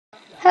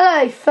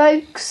Hello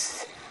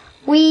folks,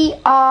 we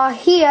are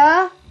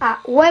here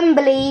at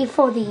Wembley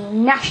for the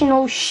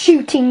National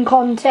Shooting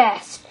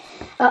Contest.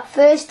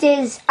 First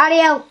is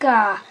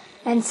Arielka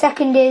and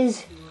second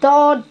is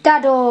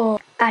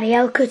Dodador.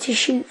 Arielka to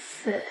shoot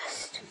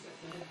first.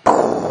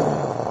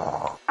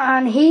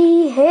 And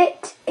he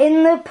hit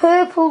in the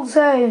purple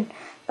zone.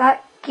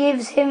 That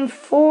gives him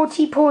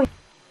 40 points.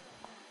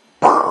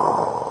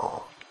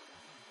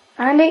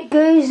 And it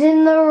goes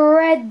in the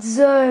red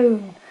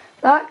zone.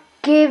 That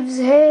gives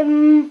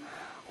him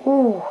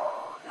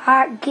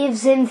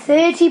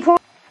 30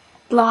 points.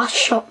 Last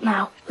shot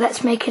now.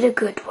 Let's make it a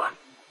good one.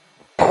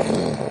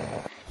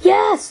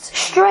 Yes,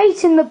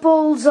 straight in the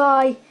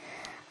bullseye.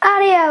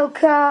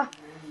 Arielka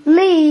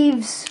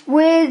leaves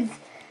with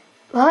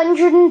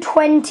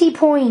 120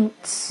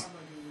 points.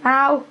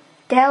 Now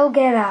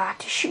Delguera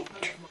to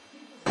shoot.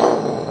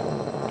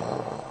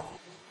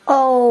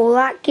 Oh,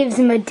 that gives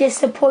him a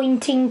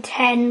disappointing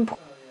 10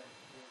 points.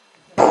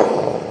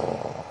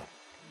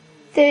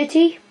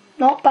 30,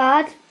 not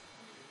bad.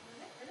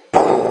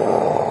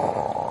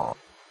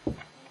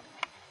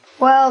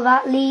 Well,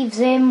 that leaves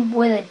him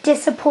with a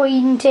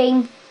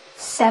disappointing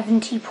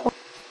 70 points.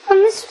 And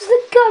this was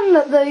the gun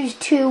that those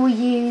two were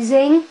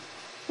using.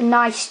 A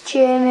nice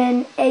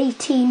German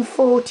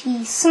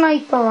 1840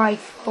 sniper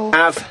rifle.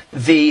 Have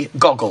the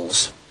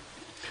goggles.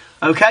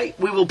 Okay,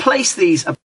 we will place these